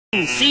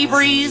sea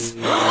breeze.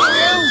 Oh,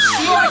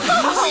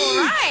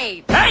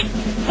 right. Hey!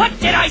 What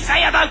did I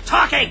say about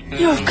talking?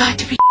 You've got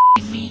to be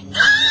me.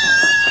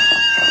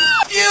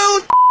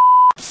 You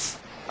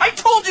I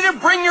told you to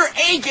bring your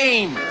A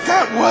game.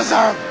 That was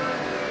our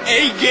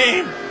A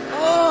game.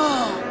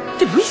 Oh.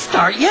 Did we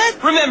start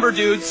yet? Remember,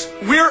 dudes,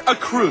 we're a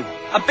crew.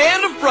 A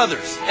band of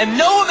brothers. And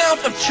no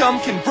amount of chum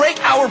can break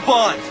our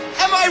bond.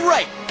 Am I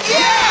right?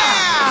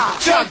 Yeah!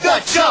 Chug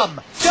the chum!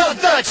 Chug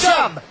the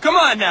chum! Come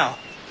on now.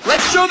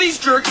 Let's show these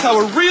jerks how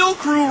a real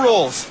crew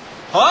rolls.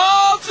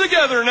 All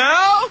together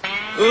now.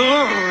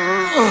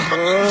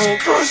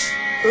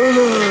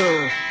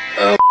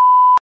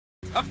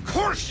 Of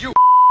course you.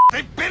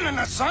 They've been in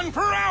the sun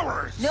for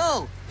hours.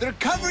 No, they're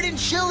covered in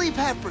chili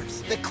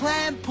peppers. The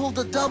clan pulled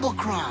a double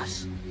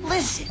cross.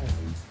 Listen.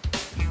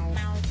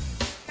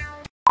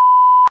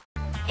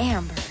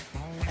 Amber.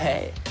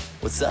 Hey,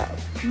 what's up?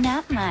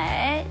 Not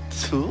much.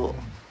 Cool.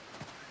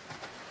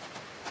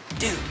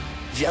 Dude,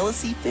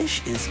 jealousy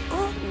fish is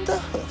on the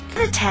hook.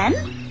 The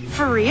 10?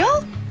 For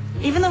real?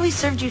 Even though we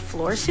served you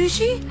floor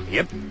sushi?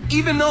 Yep.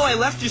 Even though I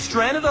left you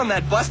stranded on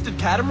that busted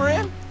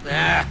catamaran?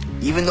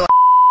 Even though I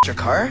your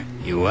car?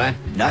 You what?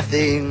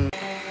 Nothing.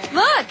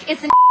 Look,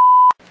 it's an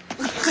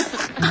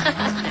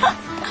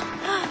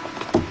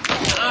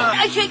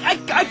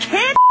I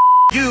can't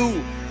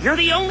you. You're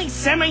the only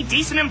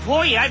semi-decent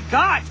employee I've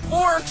got.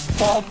 Forks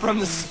fall from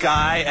the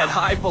sky at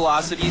high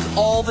velocities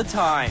all the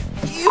time.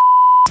 You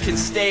can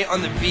stay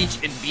on the beach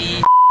and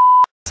be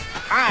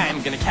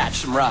I'm gonna catch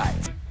some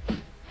rides.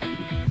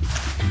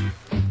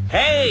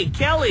 Hey,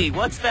 Kelly,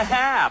 what's the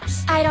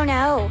haps? I don't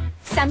know.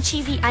 Some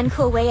cheesy,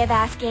 uncool way of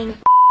asking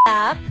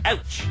up.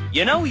 Ouch.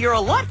 You know, you're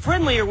a lot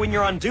friendlier when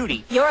you're on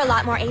duty. You're a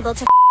lot more able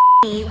to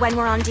me when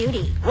we're on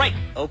duty. Right,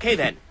 okay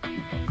then.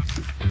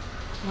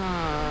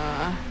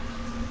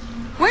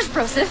 Where's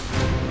Broseph?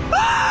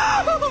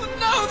 Oh,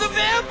 no, the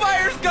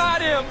vampires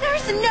got him!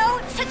 There's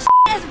no such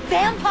as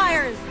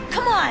vampires.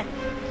 Come on.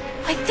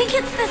 I think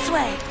it's this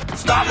way.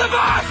 Stop the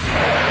bus!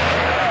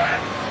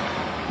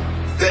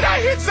 Did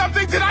I hit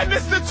something? Did I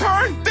miss the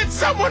turn? Did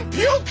someone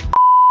puke?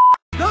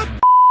 Not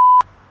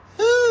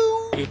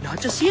who? Did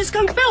not just see a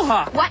skunk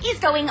bellhop. What is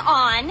going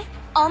on?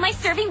 All my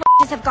serving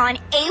have gone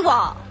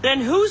AWOL.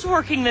 Then who's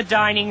working the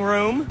dining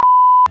room?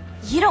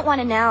 You don't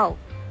want to know.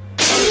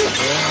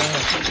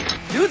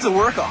 Dude's a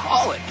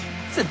workaholic.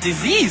 It's a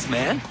disease,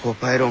 man.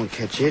 Hope I don't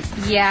catch it.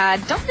 Yeah,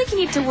 don't think you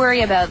need to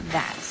worry about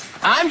that.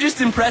 I'm just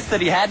impressed that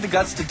he had the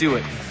guts to do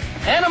it.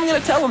 And I'm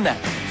gonna tell him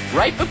that.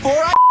 Right before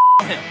I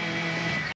him.